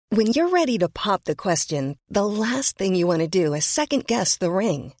When you're ready to pop the question, the last thing you want to do is second-guess the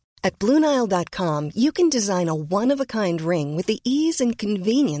ring. At BlueNile.com, you can design a one-of-a-kind ring with the ease and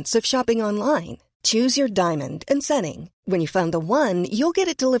convenience of shopping online. Choose your diamond and setting. When you find the one, you'll get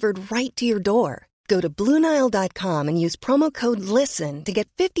it delivered right to your door. Go to BlueNile.com and use promo code LISTEN to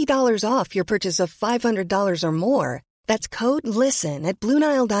get $50 off your purchase of $500 or more. That's code LISTEN at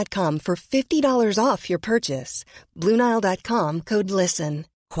BlueNile.com for $50 off your purchase. BlueNile.com, code LISTEN.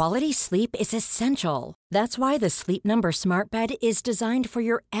 Quality sleep is essential. That's why the Sleep Number Smart Bed is designed for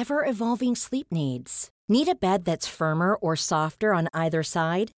your ever-evolving sleep needs. Need a bed that's firmer or softer on either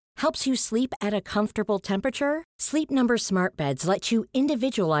side? Helps you sleep at a comfortable temperature? Sleep Number Smart Beds let you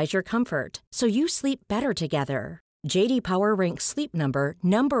individualize your comfort, so you sleep better together. J.D. Power ranks Sleep Number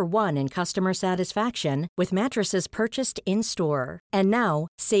number 1 in customer satisfaction with mattresses purchased in-store. And now,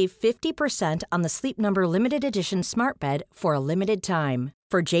 save 50% on the Sleep Number Limited Edition Smart Bed for a limited time.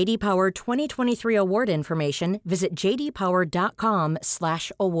 For J.D. Power 2023 award information, visit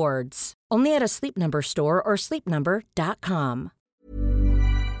jdpower.com/awards. Only at a Sleep Number store or sleepnumber.com.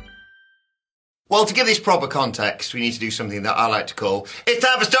 Well, to give this proper context, we need to do something that I like to call "It's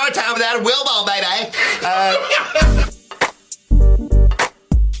Time for Story Time with Adam Wilmot, baby."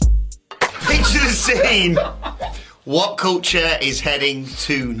 Picture the scene. What culture is heading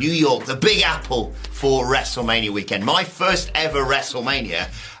to New York, the Big Apple, for WrestleMania weekend? My first ever WrestleMania,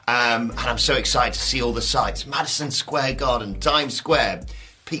 and I'm so excited to see all the sights. Madison Square Garden, Times Square,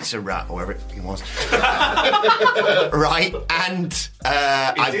 Pizza Rat, or whatever it fucking was. Right, and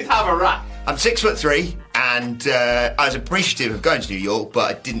it did have a rat. I'm 6'3", and I was appreciative of going to New York,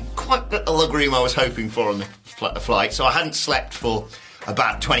 but I didn't quite get the luxury I was hoping for on the flight, so I hadn't slept for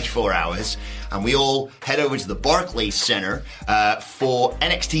about 24 hours, and we all head over to the Barclays Center for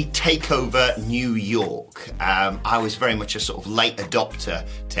NXT TakeOver New York. I was very much a sort of late adopter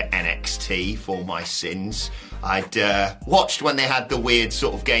to NXT for my sins. I'd watched when they had the weird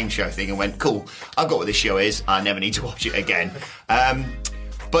sort of game show thing and went, cool, I got what this show is, I never need to watch it again.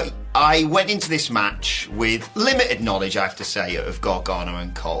 But I went into this match with limited knowledge, I have to say, of Gargano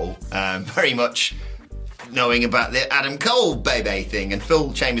and Cole. Very much knowing about the Adam Cole baby thing, and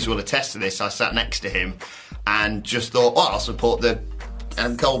Phil Chambers will attest to this. I sat next to him and just thought, oh, I'll support the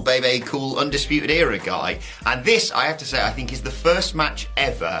Adam Cole baby, cool Undisputed Era guy. And this, I have to say, I think is the first match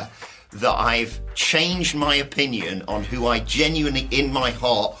ever that I've changed my opinion on who I genuinely, in my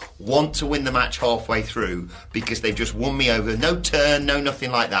heart, want to win the match halfway through, because they've just won me over. No turn, no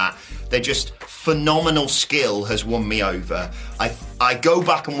nothing like that. They're just phenomenal skill has won me over. I go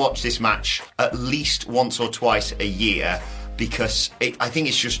back and watch this match at least once or twice a year, because I think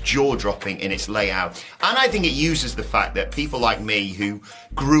it's just jaw-dropping in its layout. And I think it uses the fact that people like me who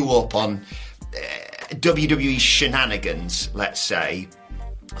grew up on WWE shenanigans, let's say,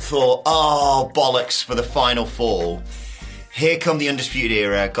 thought, oh, bollocks for the final fall. Here come the Undisputed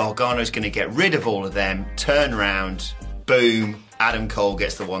Era. Gargano's going to get rid of all of them. Turn around. Boom. Adam Cole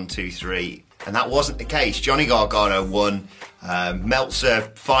gets the 1, 2, 3. And that wasn't the case. Johnny Gargano won.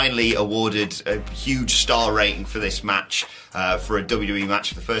 Meltzer finally awarded a huge star rating for this match, for a WWE match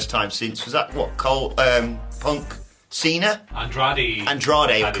for the first time since, was that what, Cole, Punk, Cena?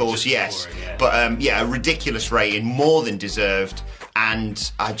 Andrade, of course, yes. Before, yeah. But a ridiculous rating, more than deserved.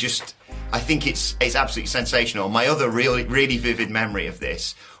 And I think it's absolutely sensational. My other really vivid memory of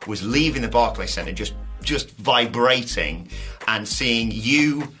this was leaving the Barclays Center, just vibrating, and seeing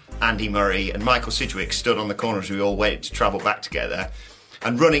you, Andy Murray, and Michael Sidgwick stood on the corner as we all waited to travel back together,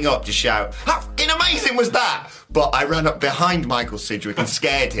 and running up to shout, how fucking amazing was that? But I ran up behind Michael Sidgwick and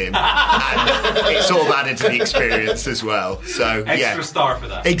scared him, and it sort of added to the experience as well. So extra star for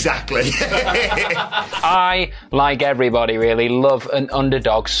that. Exactly. I, like everybody really, love an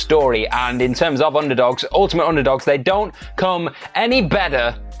underdog story, and in terms of underdogs, ultimate underdogs, they don't come any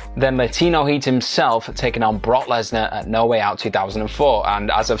better than Latino Heat himself taking on Brock Lesnar at No Way Out 2004. And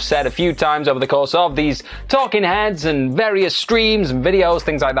as I've said a few times over the course of these talking heads and various streams and videos,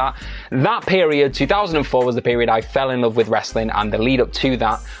 things like that, that period, 2004, was the period I fell in love with wrestling, and the lead up to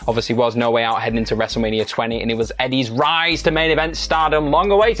that obviously was No Way Out heading into WrestleMania 20, and it was Eddie's rise to main event stardom,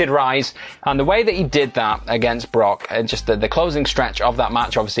 long-awaited rise, and the way that he did that against Brock, and just the closing stretch of that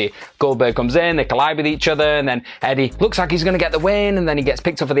match, obviously Goldberg comes in, they collide with each other, and then Eddie looks like he's going to get the win, and then he gets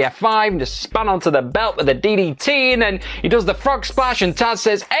picked up for the F5 and just spun onto the belt with a DDT, and then he does the frog splash, and Taz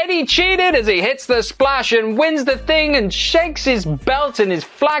says Eddie cheated as he hits the splash and wins the thing and shakes his belt and his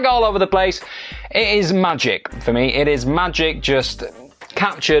flag all over the place. It is magic for me. It is magic, just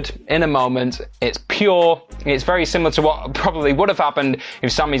captured in a moment. It's pure. It's very similar to what probably would have happened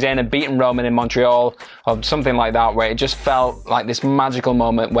if Sami Zayn had beaten Roman in Montreal or something like that, where it just felt like this magical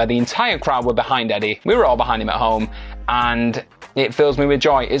moment where the entire crowd were behind Eddie. We were all behind him at home, and it fills me with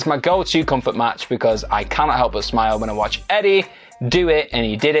joy. It's my go-to comfort match because I cannot help but smile when I watch Eddie do it, and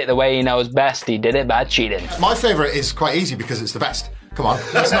he did it the way he knows best. He did it by cheating. My favourite is quite easy because it's the best. Come on,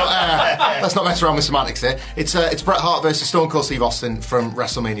 let's not mess around with semantics here. It's Bret Hart versus Stone Cold Steve Austin from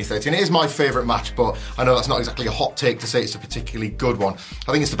WrestleMania 13. It is my favourite match, but I know that's not exactly a hot take to say it's a particularly good one.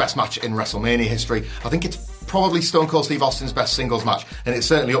 I think it's the best match in WrestleMania history. I think it's probably Stone Cold Steve Austin's best singles match, and it's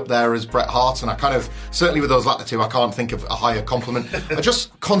certainly up there as Bret Hart's, and I kind of, certainly with those latter two, I can't think of a higher compliment. I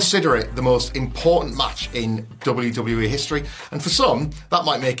just consider it the most important match in WWE history, and for some, that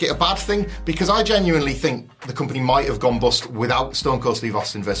might make it a bad thing, because I genuinely think the company might have gone bust without Stone Cold Steve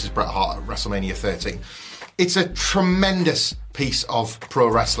Austin versus Bret Hart at WrestleMania 13. It's a tremendous piece of pro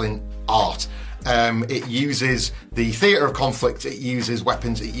wrestling art. It uses the theatre of conflict, it uses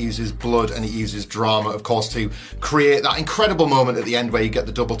weapons, it uses blood, and it uses drama, of course, to create that incredible moment at the end where you get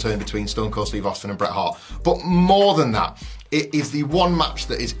the double turn between Stone Cold Steve Austin and Bret Hart. But more than that, it is the one match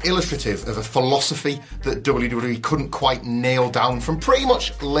that is illustrative of a philosophy that WWE couldn't quite nail down from pretty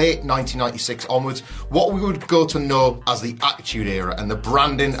much late 1996 onwards, what we would go to know as the Attitude Era, and the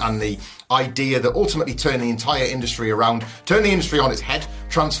branding and the idea that ultimately turned the entire industry around, turned the industry on its head,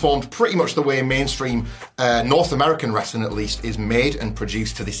 transformed pretty much the way mainstream North American wrestling at least is made and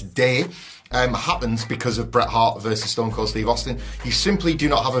produced to this day. Happens because of Bret Hart versus Stone Cold Steve Austin. You simply do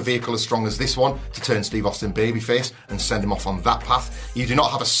not have a vehicle as strong as this one to turn Steve Austin babyface and send him off on that path. You do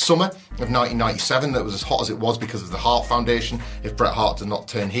not have a summer of 1997 that was as hot as it was because of the Hart Foundation if Bret Hart did not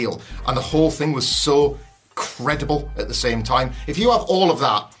turn heel. And the whole thing was so credible at the same time. If you have all of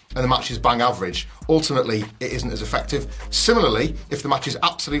that and the match is bang average, ultimately it isn't as effective. Similarly, if the match is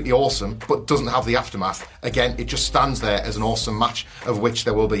absolutely awesome but doesn't have the aftermath, again, it just stands there as an awesome match, of which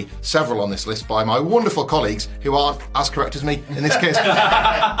there will be several on this list by my wonderful colleagues who aren't as correct as me in this case.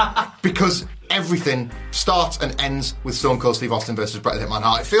 Because everything starts and ends with Stone Cold Steve Austin versus Bret the Hitman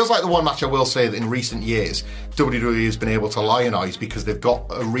Hart. It feels like the one match I will say that in recent years WWE has been able to lionise because they've got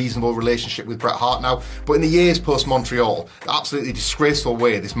a reasonable relationship with Bret Hart now. But in the years post-Montreal, the absolutely disgraceful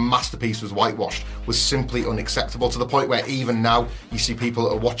way this masterpiece was whitewashed was simply unacceptable, to the point where even now you see people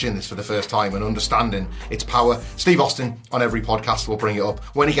that are watching this for the first time and understanding its power. Steve Austin on every podcast will bring it up.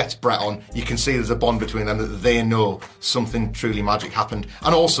 When he gets Bret on, you can see there's a bond between them, that they know something truly magic happened.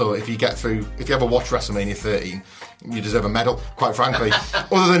 And also, if you ever watch WrestleMania 13, you deserve a medal, quite frankly.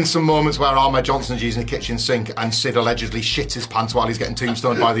 Other than some moments where Ahmed Johnson's using the kitchen sink and Sid allegedly shits his pants while he's getting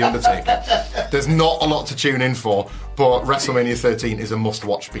tombstoned by The Undertaker, there's not a lot to tune in for, but WrestleMania 13 is a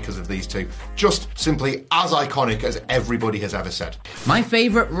must-watch because of these two. Just simply as iconic as everybody has ever said. My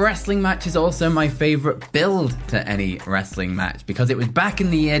favourite wrestling match is also my favourite build to any wrestling match, because it was back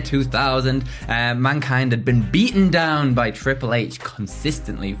in the year 2000. Mankind had been beaten down by Triple H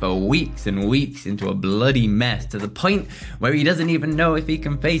consistently for weeks and weeks into a bloody mess, to the point where he doesn't even know if he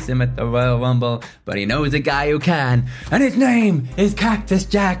can face him at the Royal Rumble, but he knows a guy who can, and his name is Cactus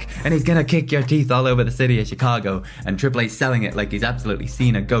Jack, and he's gonna kick your teeth all over the city of Chicago. And Triple H selling it like he's absolutely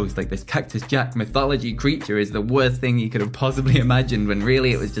seen a ghost, like this Cactus Jack mythology creature is the worst thing he could have possibly imagined, when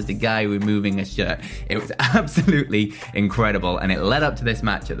really it was just a guy removing a shirt. It was absolutely incredible, and it led up to this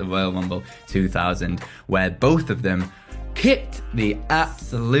match at the Royal Rumble 2000, where both of them kicked the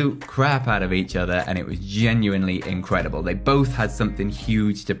absolute crap out of each other, and it was genuinely incredible. They both had something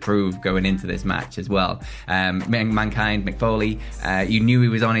huge to prove going into this match as well. Mankind, Mick Foley, you knew he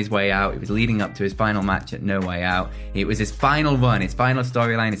was on his way out. It was leading up to his final match at No Way Out. It was his final run, his final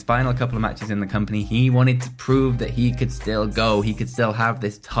storyline, his final couple of matches in the company. He wanted to prove that he could still go. He could still have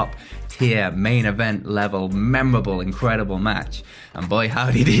this top tier, main event level, memorable, incredible match. And boy,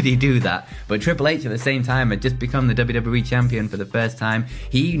 howdy did he do that. But Triple H at the same time had just become the WWE champion for the first time.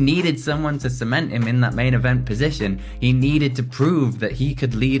 He needed someone to cement him in that main event position. He needed to prove that he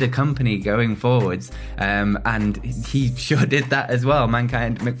could lead a company going forwards. And he sure did that as well.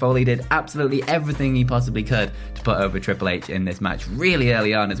 Mankind, Mick Foley did absolutely everything he possibly could to put over Triple H in this match really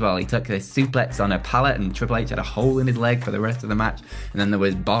early on as well. He took this suplex on a pallet and Triple H had a hole in his leg for the rest of the match. And then there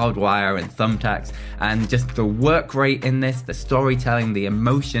was barbed wire and thumbtacks, and just the work rate in this, the storytelling, the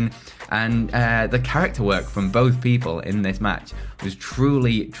emotion, and the character work from both people in this match was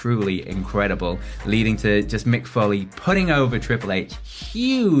truly, truly incredible, leading to just Mick Foley putting over Triple H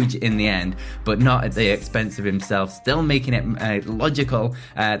huge in the end, but not at the expense of himself, still making it logical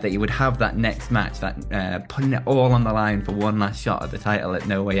that he would have that next match, that putting it all on the line for one last shot at the title at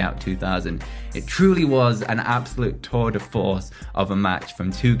No Way Out 2000. It truly was an absolute tour de force of a match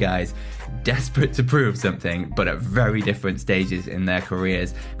from two guys desperate to prove something, but at very different stages in their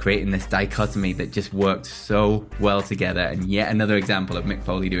careers, creating this dichotomy that just worked so well together. And yet another example of Mick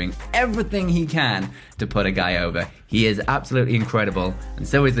Foley doing everything he can to put a guy over. He is absolutely incredible, and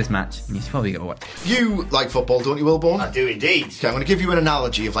so is this match, and you should probably go watch it. You like football, don't you, Wilborn? I do indeed. Okay, I'm going to give you an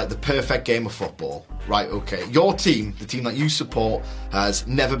analogy of like the perfect game of football. Right, okay. Your team, the team that you support, has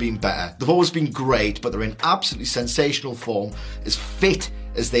never been better. They've always been great, but they're in absolutely sensational form, as fit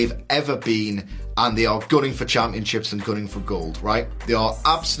as they've ever been, and they are gunning for championships and gunning for gold, right? They are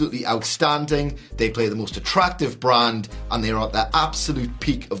absolutely outstanding. They play the most attractive brand, and they are at their absolute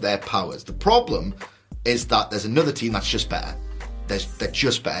peak of their powers. The problem is that there's another team that's just better. They're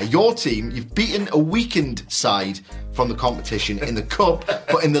just better. Your team, you've beaten a weakened side from the competition in the cup,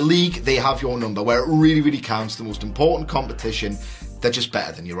 but in the league, they have your number, where it really, really counts, the most important competition. They're just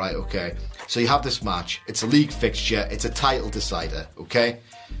better than you, right? Okay. So you have this match. It's a league fixture. It's a title decider, okay?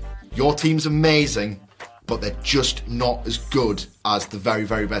 Your team's amazing, but they're just not as good as the very,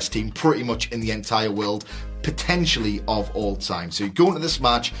 very best team pretty much in the entire world, potentially of all time. So you go into this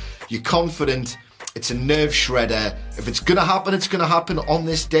match, you're confident. It's a nerve shredder. If it's going to happen, it's going to happen on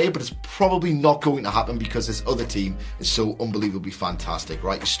this day, but it's probably not going to happen because this other team is so unbelievably fantastic,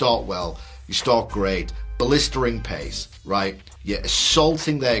 right? You start well, you start great, blistering pace, right? You're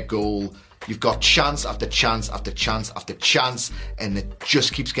assaulting their goal. You've got chance after chance after chance after chance, and it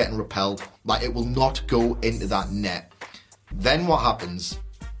just keeps getting repelled. Like, it will not go into that net. Then what happens,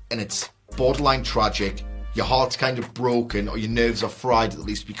 and it's borderline tragic, your heart's kind of broken, or your nerves are fried at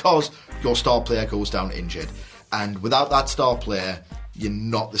least, because your star player goes down injured. And without that star player, you're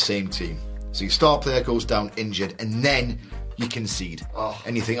not the same team. So your star player goes down injured, and then you concede.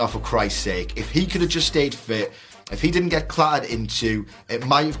 And you think, oh, for Christ's sake, if he could have just stayed fit, if he didn't get clattered into, it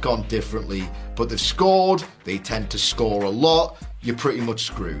might have gone differently. But they've scored, they tend to score a lot, you're pretty much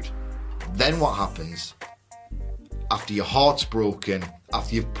screwed. Then what happens? After your heart's broken,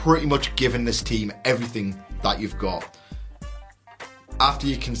 after you've pretty much given this team everything that you've got, after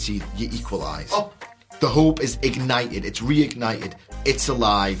you concede, you equalise. The hope is ignited, it's reignited, it's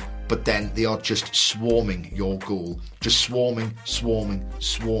alive, but then they are just swarming your goal. Just swarming, swarming,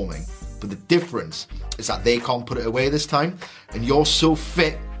 swarming. But the difference is that they can't put it away this time, and you're so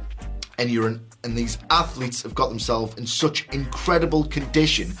fit, and and these athletes have got themselves in such incredible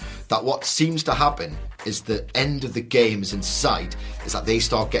condition that what seems to happen is the end of the game is in sight, is that they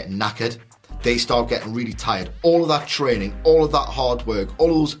start getting knackered, they start getting really tired. All of that training, all of that hard work,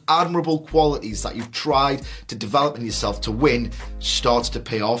 all those admirable qualities that you've tried to develop in yourself to win starts to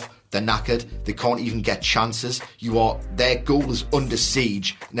pay off. They're knackered, they can't even get chances. Their goal is under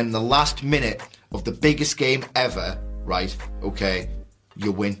siege, and then in the last minute of the biggest game ever, right, okay,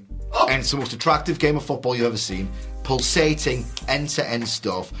 you win. And it's the most attractive game of football you've ever seen. Pulsating, end-to-end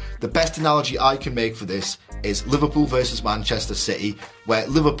stuff. The best analogy I can make for this is Liverpool versus Manchester City, where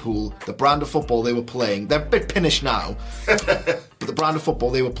Liverpool, the brand of football they were playing, they're a bit pinnish now, but the brand of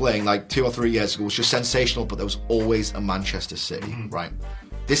football they were playing like 2 or 3 years ago was just sensational, but there was always a Manchester City, right?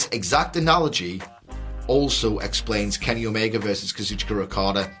 This exact analogy also explains Kenny Omega versus Kazuchika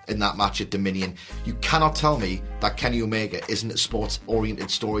Okada in that match at Dominion. You cannot tell me that Kenny Omega isn't a sports-oriented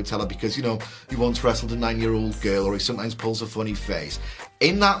storyteller because, you know, he once wrestled a 9-year-old girl, or he sometimes pulls a funny face.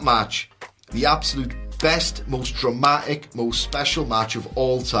 In that match, the absolute best, most dramatic, most special match of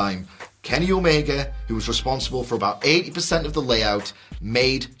all time, Kenny Omega, who was responsible for about 80% of the layout,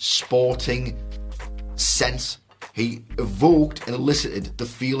 made sporting sense. He evoked and elicited the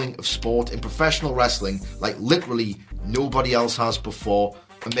feeling of sport in professional wrestling like literally nobody else has before.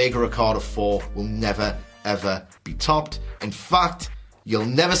 Omega Okada 4 will never, ever be topped. In fact, you'll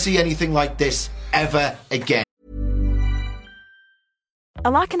never see anything like this ever again. A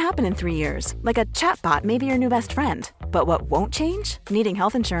lot can happen in 3 years, like a chatbot may be your new best friend. But what won't change? Needing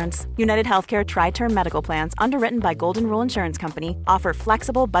health insurance. United Healthcare Tri-Term Medical Plans, underwritten by Golden Rule Insurance Company, offer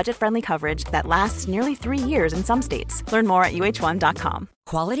flexible, budget-friendly coverage that lasts nearly 3 years in some states. Learn more at uh1.com.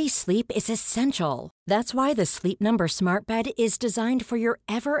 Quality sleep is essential. That's why the Sleep Number Smart Bed is designed for your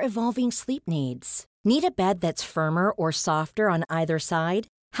ever-evolving sleep needs. Need a bed that's firmer or softer on either side?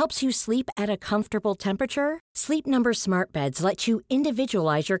 Helps you sleep at a comfortable temperature? Sleep Number Smart Beds let you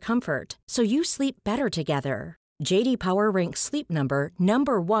individualize your comfort so you sleep better together. JD Power ranks Sleep Number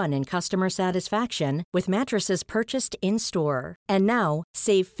number 1 in customer satisfaction with mattresses purchased in-store. And now,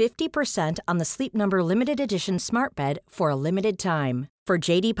 save 50% on the Sleep Number Limited Edition Smart Bed for a limited time. For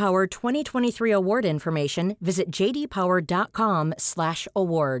JD Power 2023 award information, visit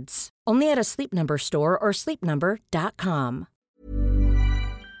jdpower.com/awards. Only at a Sleep Number store or sleepnumber.com.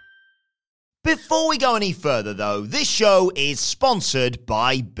 Before we go any further, though, this show is sponsored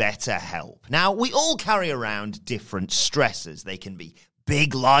by BetterHelp. Now, we all carry around different stressors. They can be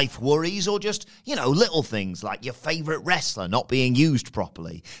big life worries or just, little things like your favourite wrestler not being used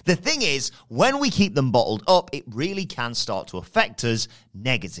properly. The thing is, when we keep them bottled up, it really can start to affect us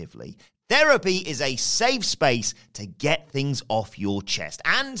negatively. Therapy is a safe space to get things off your chest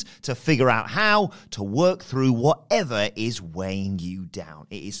and to figure out how to work through whatever is weighing you down.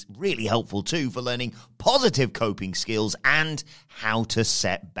 It is really helpful too for learning positive coping skills and how to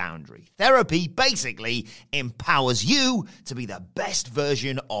set boundaries. Therapy basically empowers you to be the best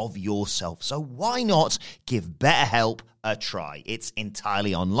version of yourself. So why not give BetterHelp a try? It's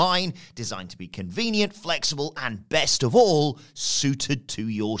entirely online, designed to be convenient, flexible, and best of all, suited to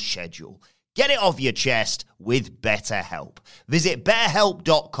your schedule. Get it off your chest with BetterHelp. Visit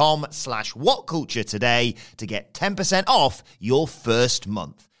betterhelp.com/whatculture today to get 10% off your first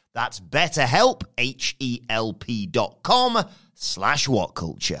month. That's BetterHelp,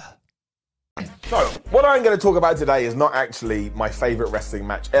 HELP.com/whatculture. So, what I'm going to talk about today is not actually my favourite wrestling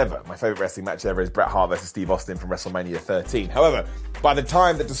match ever. My favourite wrestling match ever is Bret Hart versus Steve Austin from WrestleMania 13. However, by the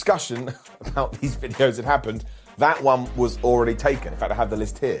time the discussion about these videos had happened, that one was already taken. In fact, I have the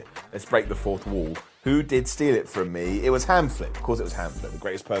list here. Let's break the fourth wall. Who did steal it from me? It was Hamflett. Of course it was Hamflett, the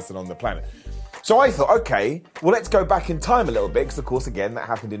greatest person on the planet. So I thought, okay, well, let's go back in time a little bit, because, of course, again, that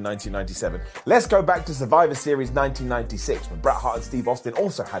happened in 1997. Let's go back to Survivor Series 1996, when Bret Hart and Steve Austin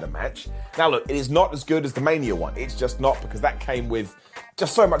also had a match. Now, look, it is not as good as the Mania one. It's just not, because that came with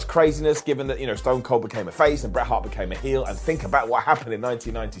just so much craziness, given that, Stone Cold became a face and Bret Hart became a heel. And think about what happened in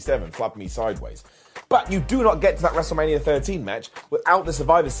 1997, flub me sideways. But you do not get to that WrestleMania 13 match without the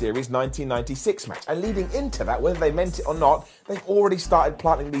Survivor Series 1996 match. And leading into that, whether they meant it or not, they've already started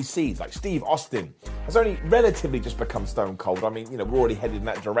planting these seeds. Like Steve Austin has only relatively just become Stone Cold. I mean, we're already headed in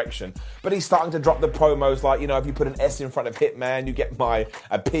that direction. But he's starting to drop the promos like, if you put an S in front of Hitman, you get my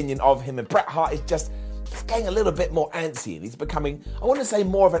opinion of him. And Bret Hart is just getting a little bit more antsy, and he's becoming, I want to say,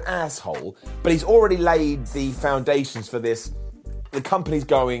 more of an asshole. But he's already laid the foundations for this. The company's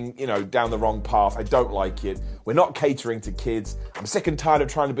going, down the wrong path. I don't like it. We're not catering to kids. I'm sick and tired of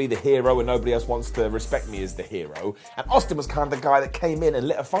trying to be the hero and nobody else wants to respect me as the hero. And Austin was kind of the guy that came in and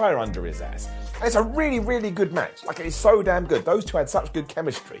lit a fire under his ass. And it's a really, really good match. Like, it is so damn good. Those two had such good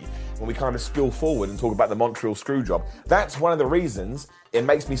chemistry when we kind of spill forward and talk about the Montreal Screwjob. That's one of the reasons it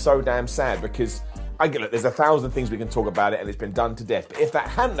makes me so damn sad, because there's 1,000 things we can talk about it and it's been done to death. But if that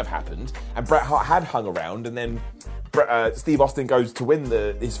hadn't have happened and Bret Hart had hung around and then Steve Austin goes to win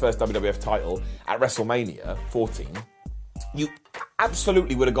his first WWF title at WrestleMania 14, you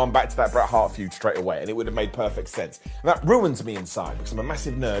absolutely would have gone back to that Bret Hart feud straight away, and it would have made perfect sense. And that ruins me inside, because I'm a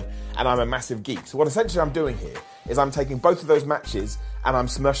massive nerd and I'm a massive geek. So what essentially I'm doing here is I'm taking both of those matches and I'm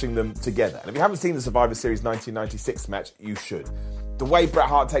smushing them together. And if you haven't seen the Survivor Series 1996 match, you should. The way Bret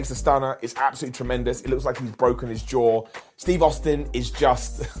Hart takes the stunner is absolutely tremendous. It looks like he's broken his jaw. Steve Austin is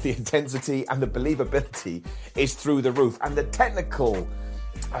just, the intensity and the believability is through the roof. And the technical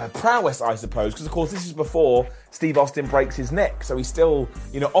prowess, I suppose, because of course this is before Steve Austin breaks his neck. So he's still,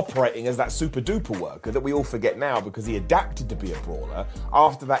 operating as that super duper worker that we all forget now, because he adapted to be a brawler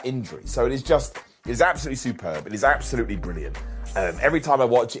after that injury. So it is absolutely superb. It is absolutely brilliant. Every time I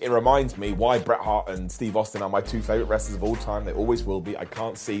watch it, it reminds me why Bret Hart and Steve Austin are my two favourite wrestlers of all time. They always will be. I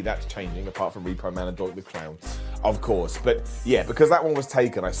can't see that changing, apart from Repo Man and Doink the Clown, of course. But yeah, because that one was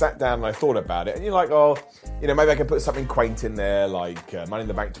taken, I sat down and I thought about it. And you're like, maybe I can put something quaint in there, like Money in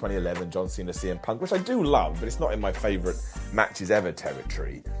the Bank 2011, John Cena, CM Punk, which I do love, but it's not in my favourite matches ever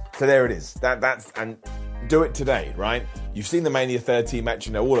territory. So there it is. And do it today, right? You've seen the Mania 13 match,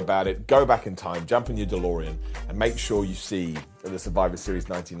 you know all about it. Go back in time, jump in your DeLorean, and make sure you see the Survivor Series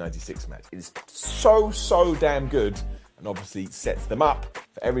 1996 match. It is so damn good, and obviously sets them up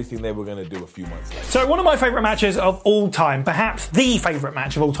for everything they were going to do a few months later. So one of my favourite matches of all time, perhaps the favourite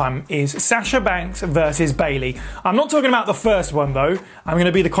match of all time, is Sasha Banks versus Bayley. I'm not talking about the first one though. I'm going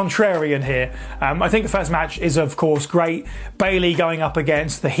to be the contrarian here. I think the first match is of course great. Bayley going up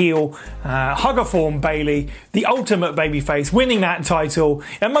against the heel, hugger form Bayley, the ultimate babyface, winning that title,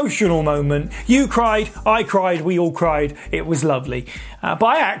 emotional moment. You cried, I cried, we all cried. It was lovely. But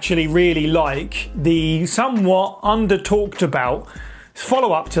I actually really like the somewhat under-talked about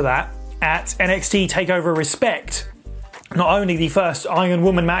follow-up to that, at NXT TakeOver Respect. Not only the first Iron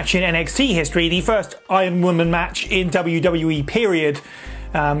Woman match in NXT history, the first Iron Woman match in WWE period.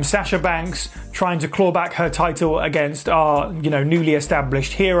 Sasha Banks trying to claw back her title against our, newly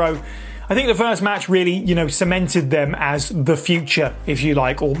established hero. I think the first match really, cemented them as the future, if you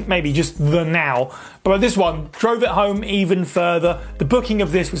like, or maybe just the now. But this one drove it home even further. The booking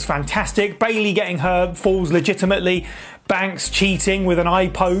of this was fantastic. Bayley getting her falls legitimately. Banks cheating with an eye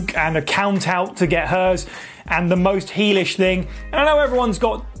poke and a count out to get hers. And the most heelish thing, and I know everyone's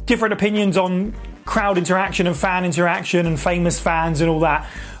got different opinions on crowd interaction and fan interaction and famous fans and all that,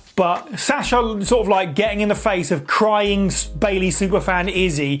 but Sasha sort of like getting in the face of crying Bayley superfan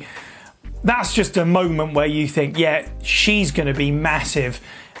Izzy, that's just a moment where you think, yeah, she's going to be massive.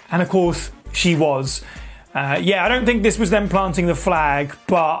 And of course, she was. I don't think this was them planting the flag,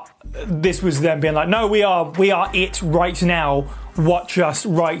 but this was them being like, no, we are it right now. Watch us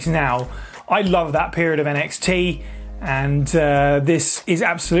right now. I love that period of NXT, and this is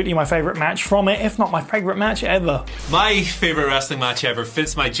absolutely my favourite match from it, if not my favourite match ever. My favourite wrestling match ever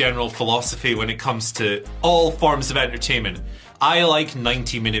fits my general philosophy when it comes to all forms of entertainment. I like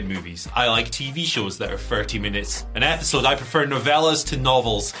 90-minute movies. I like TV shows that are 30 minutes an episode. I prefer novellas to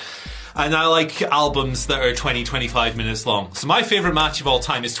novels. And I like albums that are 20-25 minutes long. So my favourite match of all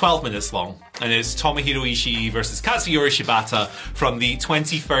time is 12 minutes long. And it's Tomohiro Ishii versus Katsuyori Shibata from the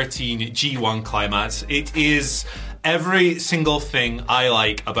 2013 G1 Climax. It is every single thing I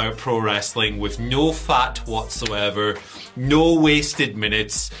like about pro wrestling, with no fat whatsoever, no wasted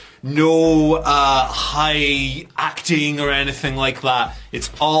minutes, no high acting or anything like that. It's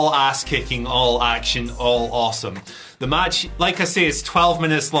all ass kicking, all action, all awesome. The match, like I say, is 12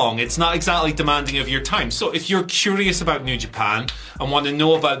 minutes long. It's not exactly demanding of your time. So if you're curious about New Japan and want to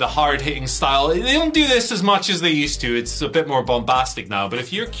know about the hard-hitting style, they don't do this as much as they used to. It's a bit more bombastic now. But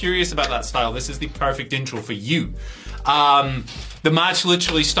if you're curious about that style, this is the perfect intro for you. The match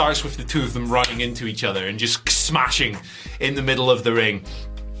literally starts with the two of them running into each other and just smashing in the middle of the ring.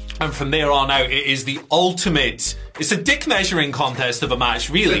 And from there on out, it is the ultimate... It's a dick measuring contest of a match,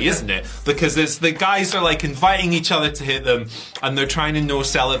 really, isn't it? Because it's the guys are like inviting each other to hit them, and they're trying to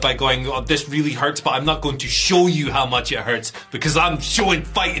no-sell it by going, oh, this really hurts, but I'm not going to show you how much it hurts because I'm showing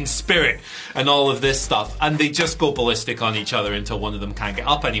fighting spirit and all of this stuff. And they just go ballistic on each other until one of them can't get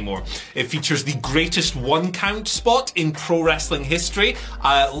up anymore. It features the greatest one-count spot in pro wrestling history.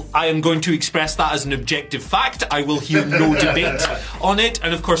 I am going to express that as an objective fact. I will hear no debate on it.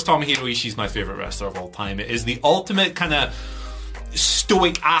 And of course, Tomohiro Ishii is my favourite wrestler of all time. It is the ultimate kind of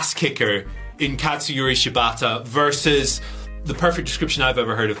stoic ass kicker in Katsuyori Shibata versus... The perfect description I've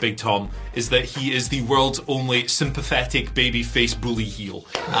ever heard of Big Tom is that he is the world's only sympathetic babyface bully heel.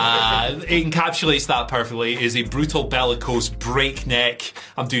 It encapsulates that perfectly. It is a brutal, bellicose, breakneck...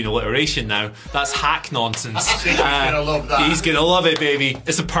 I'm doing alliteration now. That's hack nonsense. He's gonna love that. He's gonna love it, baby.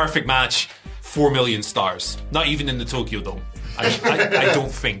 It's a perfect match. 4 million stars. Not even in the Tokyo Dome. I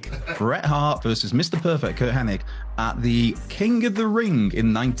don't think. Bret Hart versus Mr. Perfect, Kurt Hennig, at the King of the Ring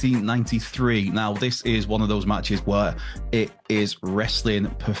in 1993. Now, this is one of those matches where it is wrestling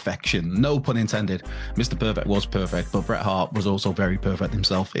perfection. No pun intended. Mr. Perfect was perfect, but Bret Hart was also very perfect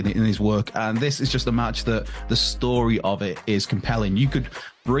himself in his work. And this is just a match that the story of it is compelling. You could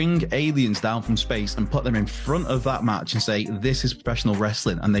bring aliens down from space and put them in front of that match and say, this is professional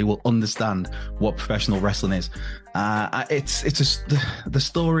wrestling, and they will understand what professional wrestling is. It's just the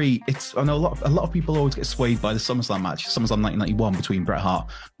story. I know a lot of people always get swayed by the SummerSlam match, SummerSlam 1991 between Bret Hart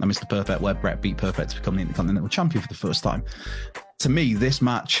and Mr. Perfect, where Bret beat Perfect to become the Intercontinental Champion for the first time. To me, this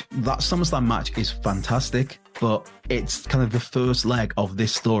match, that SummerSlam match, is fantastic, but it's kind of the first leg of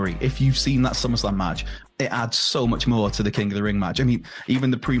this story. If you've seen that SummerSlam match, it adds so much more to the King of the Ring match. I mean,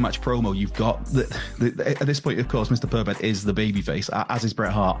 even the pre-match promo, you've got at this point, of course, Mr. Perfect is the babyface, as is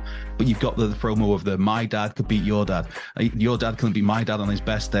Bret Hart. But you've got the promo of my dad could beat your dad. Your dad couldn't beat my dad on his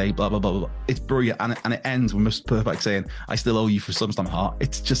best day, blah, blah, blah, blah. It's brilliant. And it ends with Mr. Perfect saying, I still owe you for SummerSlam, Hart.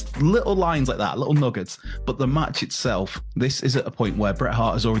 It's just little lines like that, little nuggets. But the match itself, this is at a point where Bret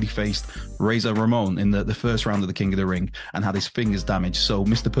Hart has already faced Razor Ramon in the first round of the King of the Ring and had his fingers damaged. So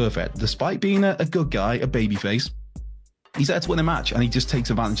Mr. Perfect, despite being a good guy, a babyface, he's there to win a match, and he just takes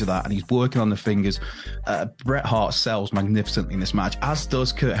advantage of that, and he's working on the fingers. Bret Hart sells magnificently in this match, as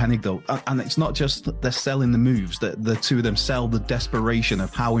does Kurt Hennig, though. And it's not just that they're selling the moves, that the two of them sell the desperation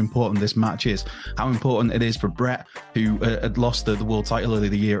of how important this match is, how important it is for Bret, who had lost the world title earlier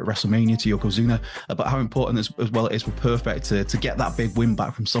the year at WrestleMania to Yokozuna, but how important as well it is for Perfect to get that big win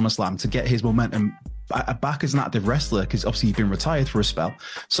back from SummerSlam, to get his momentum back as an active wrestler, because obviously he'd been retired for a spell.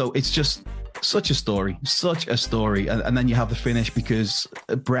 So it's just such a story. And then you have the finish because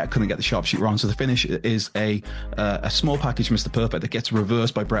Bret couldn't get the sharpshooter on. So the finish is a small package, Mr. Perfect, that gets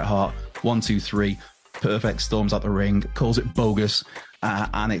reversed by Bret Hart. 1, 2, 3. Perfect storms out the ring, calls it bogus.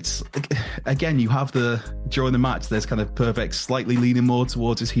 And it's, again, you have during the match, there's kind of Perfect slightly leaning more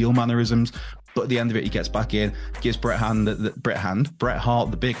towards his heel mannerisms. But at the end of it, he gets back in, gives Bret Hart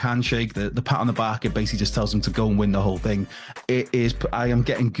the big handshake, the pat on the back, and basically just tells him to go and win the whole thing. I am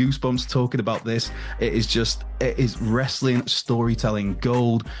getting goosebumps talking about this. It is wrestling storytelling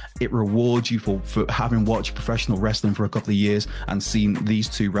gold. It rewards you for having watched professional wrestling for a couple of years and seen these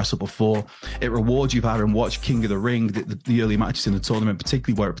two wrestle before. It rewards you for having watched King of the Ring, the early matches in the tournament,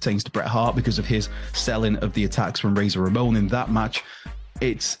 particularly where it pertains to Bret Hart because of his selling of the attacks from Razor Ramon in that match.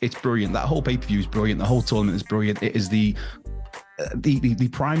 It's brilliant. That whole pay-per-view is brilliant. The whole tournament is brilliant. It is the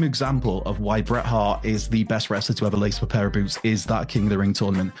prime example of why Bret Hart is the best wrestler to ever lace up a pair of boots is that King of the Ring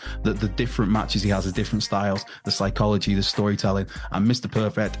tournament. The different matches he has, the different styles, the psychology, the storytelling, and Mr.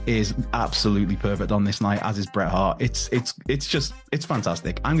 Perfect is absolutely perfect on this night, as is Bret Hart. It's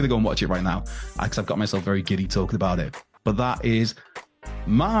fantastic. I'm going to go and watch it right now because I've got myself very giddy talking about it. But that is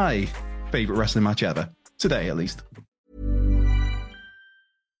my favorite wrestling match ever, today at least.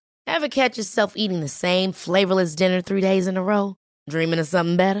 Ever catch yourself eating the same flavorless dinner 3 days in a row? Dreaming of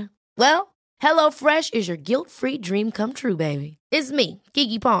something better? Well, HelloFresh is your guilt-free dream come true, baby. It's me,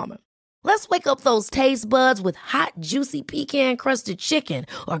 Keke Palmer. Let's wake up those taste buds with hot, juicy pecan-crusted chicken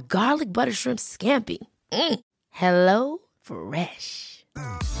or garlic butter shrimp scampi. Hello Fresh.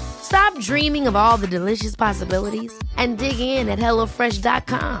 Stop dreaming of all the delicious possibilities and dig in at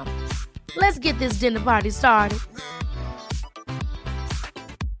HelloFresh.com. Let's get this dinner party started.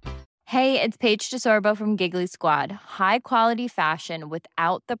 Hey, it's Paige DeSorbo from Giggly Squad. High quality fashion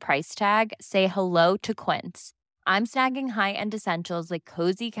without the price tag. Say hello to Quince. I'm snagging high-end essentials like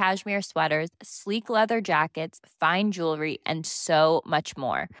cozy cashmere sweaters, sleek leather jackets, fine jewelry, and so much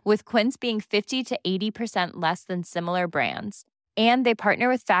more. With Quince being 50 to 80% less than similar brands. And they partner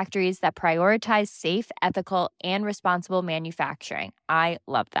with factories that prioritize safe, ethical, and responsible manufacturing. I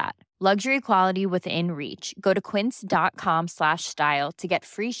love that. Luxury quality within reach. Go to quince.com/style to get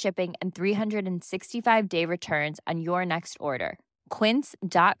free shipping and 365-day returns on your next order.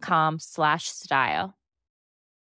 Quince.com/style.